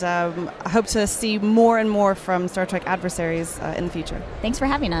 and I hope to see more and more from Star Trek Adversaries in the future. Thanks for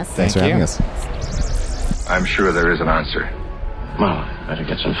having us. Thanks for having us. I'm sure there is an answer. Well, better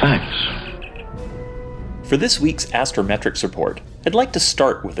get some facts. For this week's Astrometrics report, I'd like to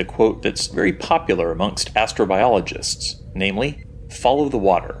start with a quote that's very popular amongst astrobiologists, namely, "Follow the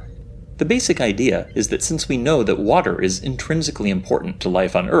water." The basic idea is that since we know that water is intrinsically important to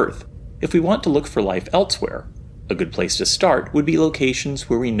life on Earth, if we want to look for life elsewhere, a good place to start would be locations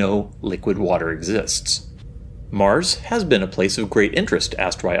where we know liquid water exists. Mars has been a place of great interest to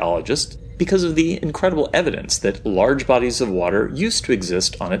astrobiologists because of the incredible evidence that large bodies of water used to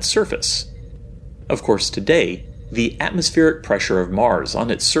exist on its surface. Of course, today, the atmospheric pressure of Mars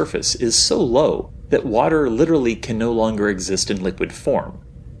on its surface is so low that water literally can no longer exist in liquid form.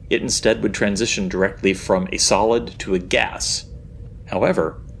 It instead would transition directly from a solid to a gas.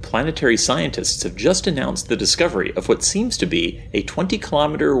 However, planetary scientists have just announced the discovery of what seems to be a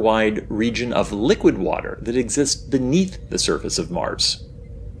 20-kilometer wide region of liquid water that exists beneath the surface of Mars.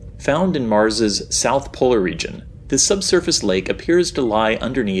 Found in Mars's south polar region, this subsurface lake appears to lie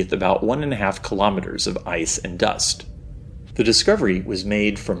underneath about 1.5 kilometers of ice and dust. The discovery was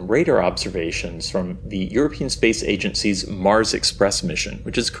made from radar observations from the European Space Agency's Mars Express mission,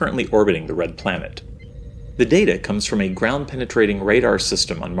 which is currently orbiting the Red Planet. The data comes from a ground-penetrating radar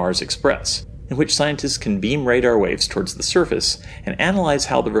system on Mars Express, in which scientists can beam radar waves towards the surface and analyze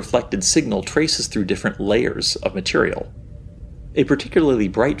how the reflected signal traces through different layers of material. A particularly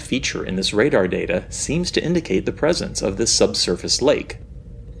bright feature in this radar data seems to indicate the presence of this subsurface lake.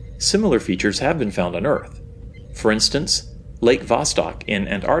 Similar features have been found on Earth. For instance, Lake Vostok in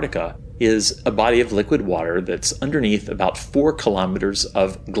Antarctica is a body of liquid water that's underneath about 4 kilometers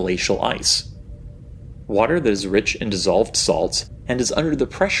of glacial ice. Water that is rich in dissolved salts and is under the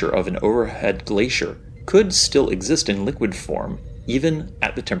pressure of an overhead glacier could still exist in liquid form, even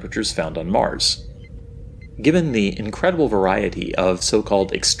at the temperatures found on Mars. Given the incredible variety of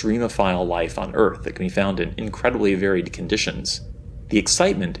so-called extremophile life on Earth that can be found in incredibly varied conditions, the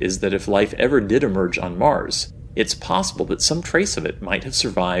excitement is that if life ever did emerge on Mars, it's possible that some trace of it might have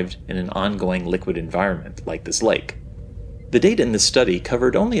survived in an ongoing liquid environment like this lake. The data in this study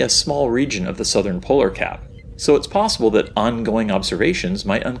covered only a small region of the southern polar cap, so it's possible that ongoing observations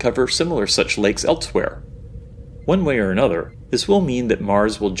might uncover similar such lakes elsewhere. One way or another, this will mean that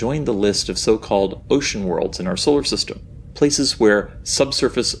Mars will join the list of so-called ocean worlds in our solar system, places where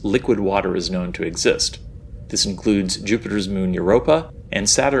subsurface liquid water is known to exist. This includes Jupiter's moon Europa and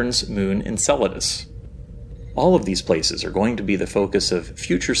Saturn's moon Enceladus. All of these places are going to be the focus of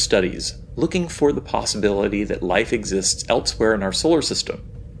future studies looking for the possibility that life exists elsewhere in our solar system,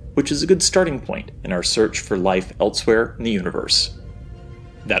 which is a good starting point in our search for life elsewhere in the universe.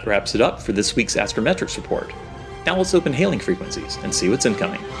 That wraps it up for this week's Astrometrics report. Now let's open hailing frequencies and see what's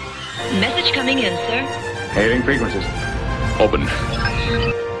incoming. Message coming in, sir. Hailing frequencies. Open.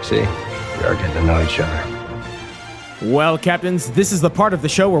 See, we are getting to know each other. Well, Captains, this is the part of the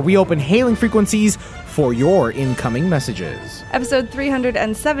show where we open hailing frequencies for your incoming messages. Episode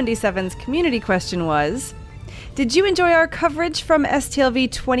 377's community question was, Did you enjoy our coverage from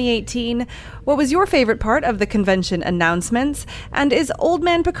STLV 2018? What was your favorite part of the convention announcements? And is Old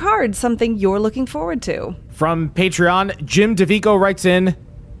Man Picard something you're looking forward to? From Patreon, Jim DeVico writes in,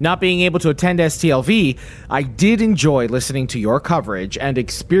 not being able to attend STLV, I did enjoy listening to your coverage and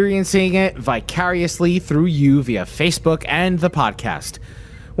experiencing it vicariously through you via Facebook and the podcast.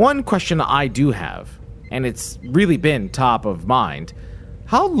 One question I do have, and it's really been top of mind,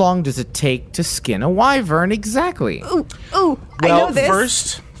 how long does it take to skin a wyvern exactly? I know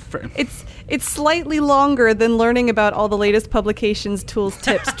this. It's slightly longer than learning about all the latest publications, tools,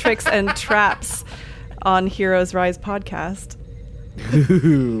 tips, tricks, and traps on Heroes Rise podcast.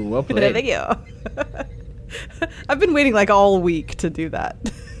 Ooh, well played. Thank you. I've been waiting like all week to do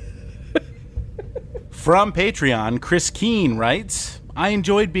that. From Patreon, Chris Keene writes, I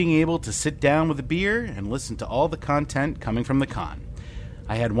enjoyed being able to sit down with a beer and listen to all the content coming from the con.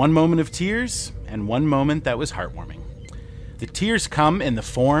 I had one moment of tears and one moment that was heartwarming. The tears come in the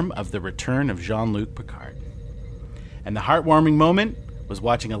form of the return of Jean-Luc Picard. And the heartwarming moment was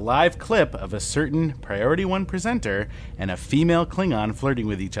watching a live clip of a certain Priority 1 presenter and a female Klingon flirting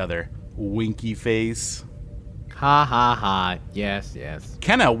with each other. Winky face. Ha ha ha. Yes, yes.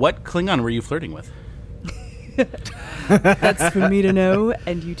 Kenna, what Klingon were you flirting with? That's for me to know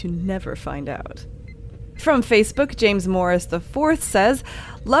and you to never find out. From Facebook, James Morris IV says,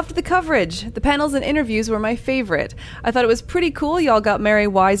 loved the coverage. The panels and interviews were my favorite. I thought it was pretty cool y'all got Mary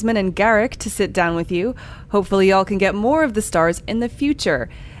Wiseman and Garrick to sit down with you. Hopefully y'all can get more of the stars in the future.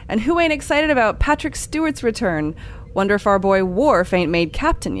 And who ain't excited about Patrick Stewart's return? Wonder if our boy Worf ain't made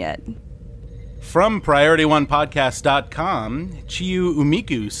captain yet. From PriorityOnePodcast.com, Chiyu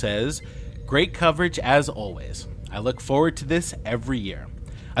Umiku says, great coverage as always. I look forward to this every year.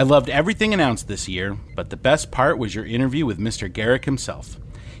 I loved everything announced this year, but the best part was your interview with Mr. Garrick himself.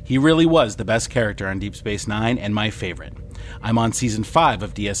 He really was the best character on Deep Space Nine and my favorite. I'm on Season 5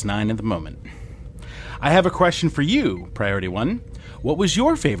 of DS9 at the moment. I have a question for you, Priority One. What was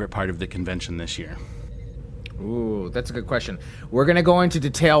your favorite part of the convention this year? Ooh, that's a good question. We're going to go into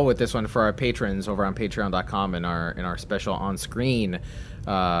detail with this one for our patrons over on patreon.com in our special on-screen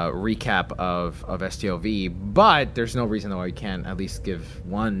recap of STLV, but there's no reason why we can't at least give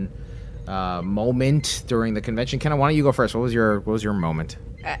one moment during the convention. Kenna, why don't you go first? What was your moment?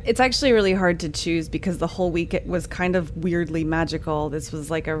 It's actually really hard to choose because the whole week it was kind of weirdly magical. This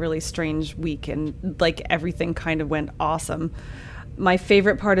was like a really strange week and like everything kind of went awesome. My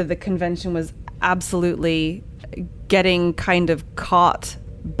favorite part of the convention was absolutely getting kind of caught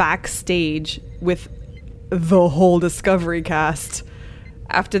backstage with the whole Discovery cast.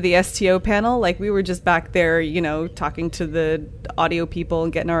 After the STO panel, like we were just back there, you know, talking to the audio people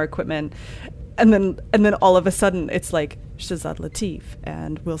and getting our equipment. And then all of a sudden it's like Shazad Latif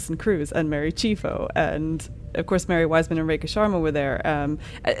and Wilson Cruz and Mary Chieffo and of course Mary Wiseman and Rekha Sharma were there.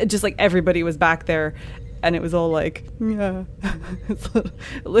 Just like everybody was back there and it was all like, yeah.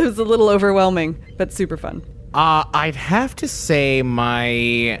 It was a little overwhelming, but super fun. I'd have to say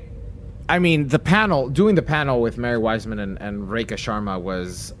doing the panel with Mary Wiseman and Rekha Sharma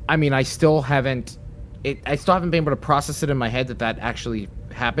was, I still haven't been able to process it in my head that actually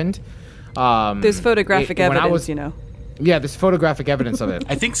happened. There's photographic evidence, you know. Yeah, there's photographic evidence of it.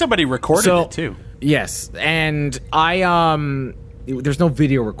 I think somebody recorded it too. Yes, and there's no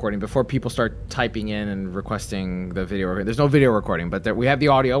video recording before people start typing in and requesting the video. There's no video recording, but we have the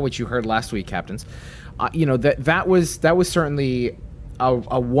audio, which you heard last week, Captains. That was certainly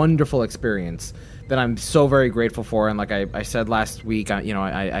a wonderful experience that I'm so very grateful for. And like I said last week,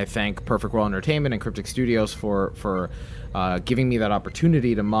 I thank Perfect World Entertainment and Cryptic Studios for giving me that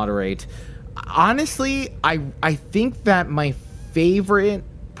opportunity to moderate. Honestly, I think that my favorite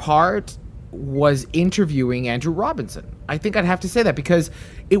part was interviewing Andrew Robinson. I think I'd have to say that because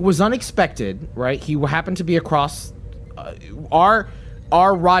it was unexpected, right? He happened to be across our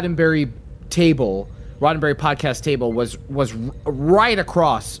Roddenberry podcast table was right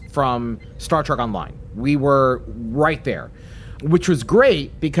across from Star Trek Online. We were right there, which was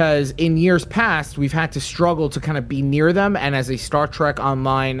great because in years past, we've had to struggle to kind of be near them. And as a Star Trek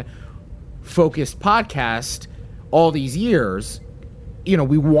Online focused podcast all these years,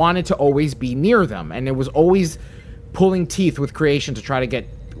 we wanted to always be near them. And it was always pulling teeth with creation to try to get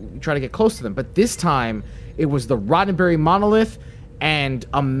close to them. But this time, it was the Roddenberry monolith and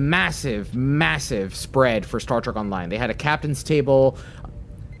a massive, massive spread for Star Trek Online. They had a captain's table,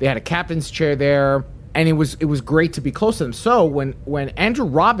 they had a captain's chair there, and it was great to be close to them. So when Andrew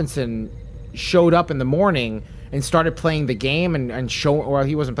Robinson showed up in the morning and started playing the game and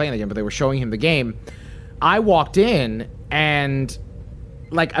he wasn't playing the game, but they were showing him the game, I walked in and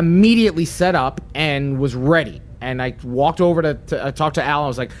like immediately set up and was ready. And I walked over to talk to Al. I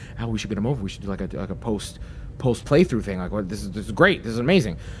was like, Al, we should get him over. We should do like a post playthrough thing. Like, this is great. This is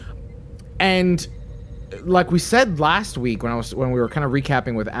amazing. And like we said last week when we were kind of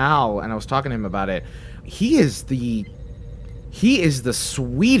recapping with Al and I was talking to him about it, he is the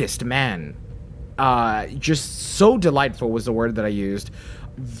sweetest man. Just so delightful was the word that I used.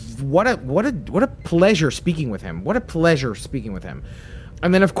 What a pleasure speaking with him.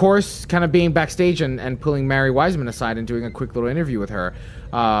 And then, of course, kind of being backstage and pulling Mary Wiseman aside and doing a quick little interview with her.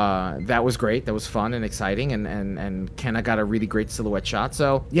 That was great. That was fun and exciting. And Kenna got a really great silhouette shot.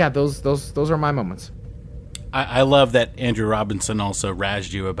 So, yeah, those are my moments. I love that Andrew Robinson also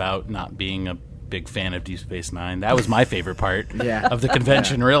razzed you about not being a big fan of Deep Space Nine. That was my favorite part of the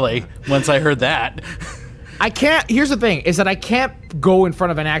convention, really, once I heard that. Here's the thing, is that I can't go in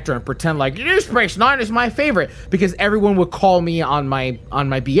front of an actor and pretend like Deep Space Nine is my favorite, because everyone would call me on my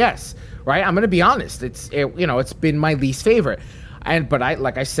BS, right? I'm going to be honest. It's been my least favorite. But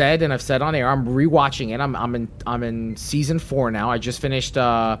like I said, and I've said on air, I'm rewatching it. I'm in season 4 now. I just finished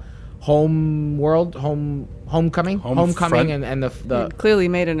Homecoming, and the you clearly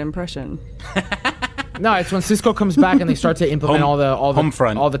made an impression. No, it's when Cisco comes back and they start to implement all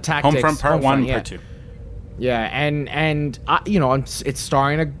the tactics. Homefront Part 1, Part 2. Yeah, and it's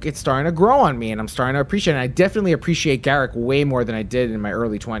starting to grow on me, and I'm starting to appreciate it. And I definitely appreciate Garak way more than I did in my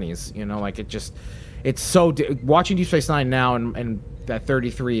early 20s. It's so watching Deep Space Nine now and at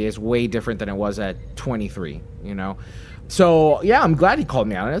 33 is way different than it was at 23. So yeah, I'm glad he called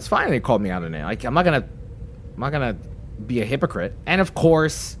me out on it. It's fine that he called me out on it. Like, I'm not gonna be a hypocrite. And of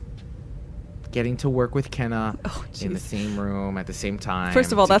course, getting to work with Kenna in the same room at the same time.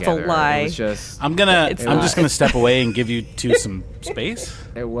 First of all, together, that's a lie. It was just, I'm just gonna step away and give you two some space.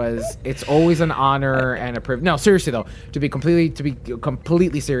 It's always an honor and a privilege. No, seriously though, to be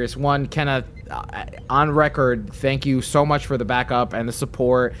completely serious. One, Kenna, on record, thank you so much for the backup and the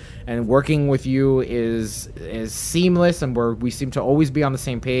support. And working with you is seamless, and we seem to always be on the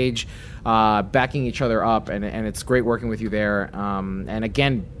same page, backing each other up, and it's great working with you there. And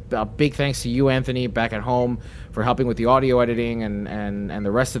again, a big thanks to you, Anthony, back at home, for helping with the audio editing and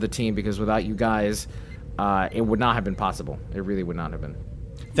the rest of the team, because without you guys, it would not have been possible. It really would not have been.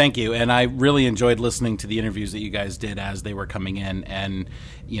 Thank you. And I really enjoyed listening to the interviews that you guys did as they were coming in. And,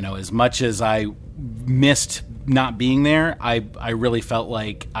 as much as I missed not being there, I really felt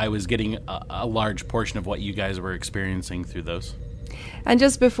like I was getting a large portion of what you guys were experiencing through those. And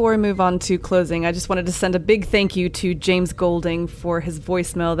just before we move on to closing, I just wanted to send a big thank you to James Golding for his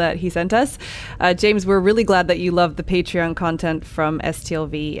voicemail that he sent us. James, we're really glad that you love the Patreon content from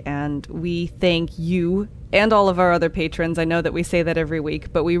STLV, and we thank you and all of our other patrons. I know that we say that every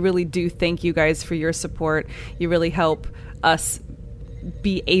week, but we really do thank you guys for your support. You really help us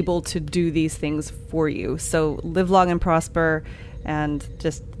be able to do these things for you. So live long and prosper, and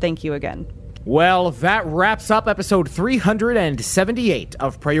just thank you again. Well, that wraps up episode 378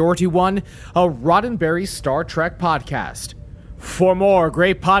 of Priority One, a Roddenberry Star Trek podcast. For more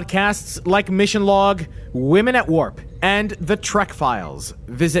great podcasts like Mission Log, Women at Warp, and The Trek Files,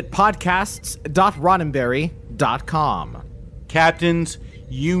 visit podcasts.roddenberry.com. Captains,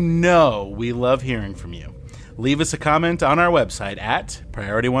 we love hearing from you. Leave us a comment on our website at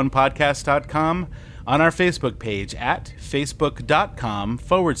PriorityOnePodcast.com, on our Facebook page at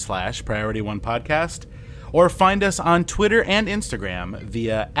facebook.com/Priority One Podcast, or find us on Twitter and Instagram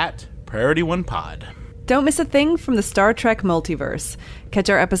via @PriorityOnePod. Don't miss a thing from the Star Trek multiverse. Catch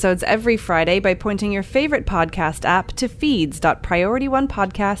our episodes every Friday by pointing your favorite podcast app to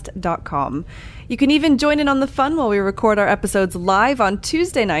feeds.PriorityOnePodcast.com. You can even join in on the fun while we record our episodes live on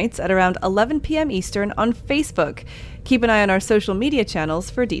Tuesday nights at around 11 p.m. Eastern on Facebook. Keep an eye on our social media channels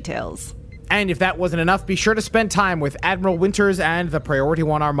for details. And if that wasn't enough, be sure to spend time with Admiral Winters and the Priority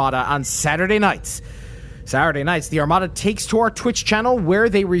One Armada on Saturday nights. Saturday nights, the Armada takes to our Twitch channel, where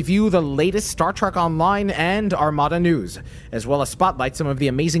they review the latest Star Trek Online and Armada news, as well as spotlight some of the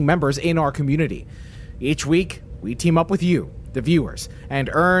amazing members in our community. Each week, we team up with you, the viewers, and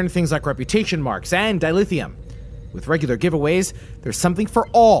earn things like reputation marks and dilithium. With regular giveaways, there's something for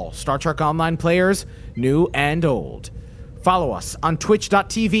all Star Trek Online players, new and old. Follow us on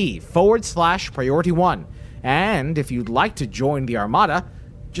twitch.tv/Priority One. And if you'd like to join the Armada,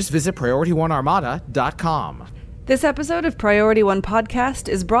 just visit PriorityOneArmada.com. This episode of Priority One Podcast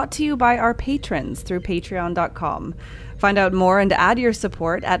is brought to you by our patrons through Patreon.com. Find out more and add your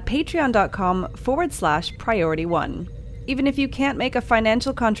support at Patreon.com/Priority One. Even if you can't make a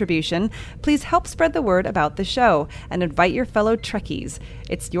financial contribution, please help spread the word about the show and invite your fellow Trekkies.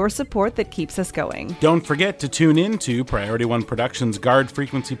 It's your support that keeps us going. Don't forget to tune in to Priority One Productions' Guard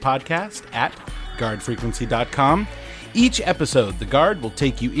Frequency podcast at guardfrequency.com. Each episode, The Guard will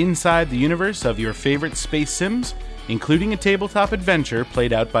take you inside the universe of your favorite space sims, including a tabletop adventure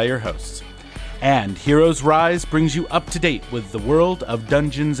played out by your hosts. And Heroes Rise brings you up to date with the world of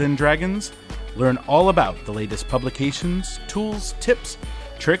Dungeons & Dragons. Learn all about the latest publications, tools, tips,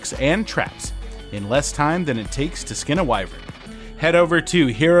 tricks, and traps in less time than it takes to skin a wyvern. Head over to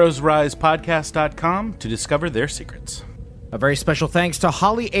heroesrisepodcast.com to discover their secrets. A very special thanks to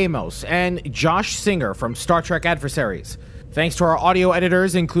Holly Amos and Josh Singer from Star Trek Adversaries. Thanks to our audio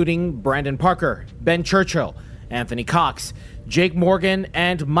editors, including Brandon Parker, Ben Churchill, Anthony Cox, Jake Morgan,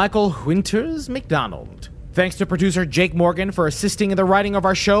 and Michael Winters McDonald. Thanks to producer Jake Morgan for assisting in the writing of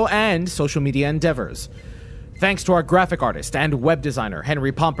our show and social media endeavors. Thanks to our graphic artist and web designer,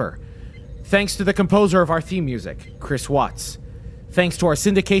 Henry Pomper. Thanks to the composer of our theme music, Chris Watts. Thanks to our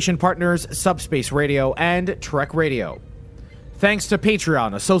syndication partners, Subspace Radio and Trek Radio. Thanks to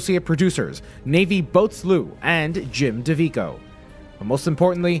Patreon associate producers, Navy Boats Lou and Jim DeVico. But most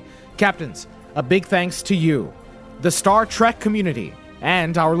importantly, captains, a big thanks to you, the Star Trek community,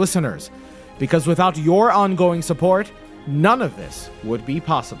 and our listeners. Because without your ongoing support, none of this would be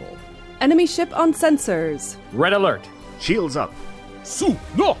possible. Enemy ship on sensors. Red alert. Shields up. Su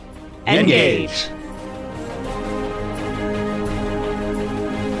no. Engage.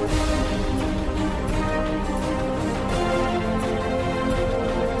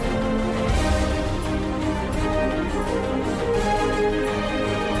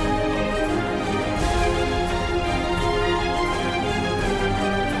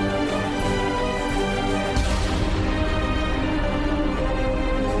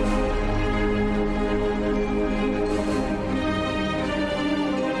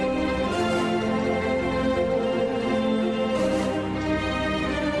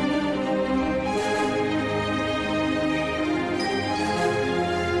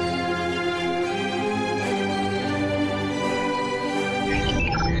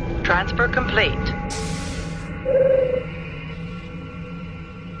 Transfer complete.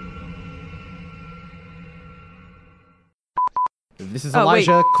 This is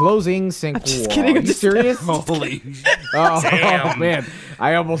Elijah closing sync. I'm just kidding. Are you serious? Holy oh man,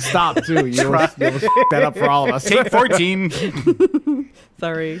 I almost stopped too. You almost that up for all of us. Take 14.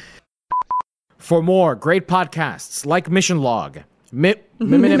 Sorry. For more great podcasts like Mission Log,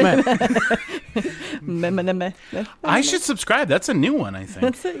 I should subscribe. That's a new one, I think.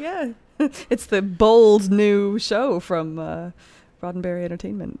 That's it, yeah. It's the bold new show from Roddenberry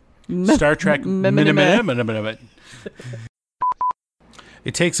Entertainment. Star Trek.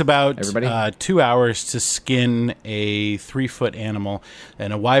 It takes about 2 hours to skin a 3-foot animal,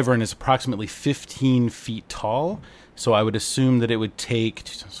 and a wyvern is approximately 15 feet tall. So I would assume that it would take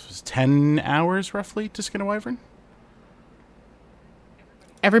 10 hours roughly to skin a wyvern.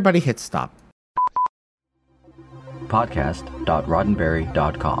 Everybody hit stop.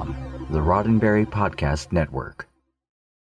 Podcast.roddenberry.com, the Roddenberry Podcast Network.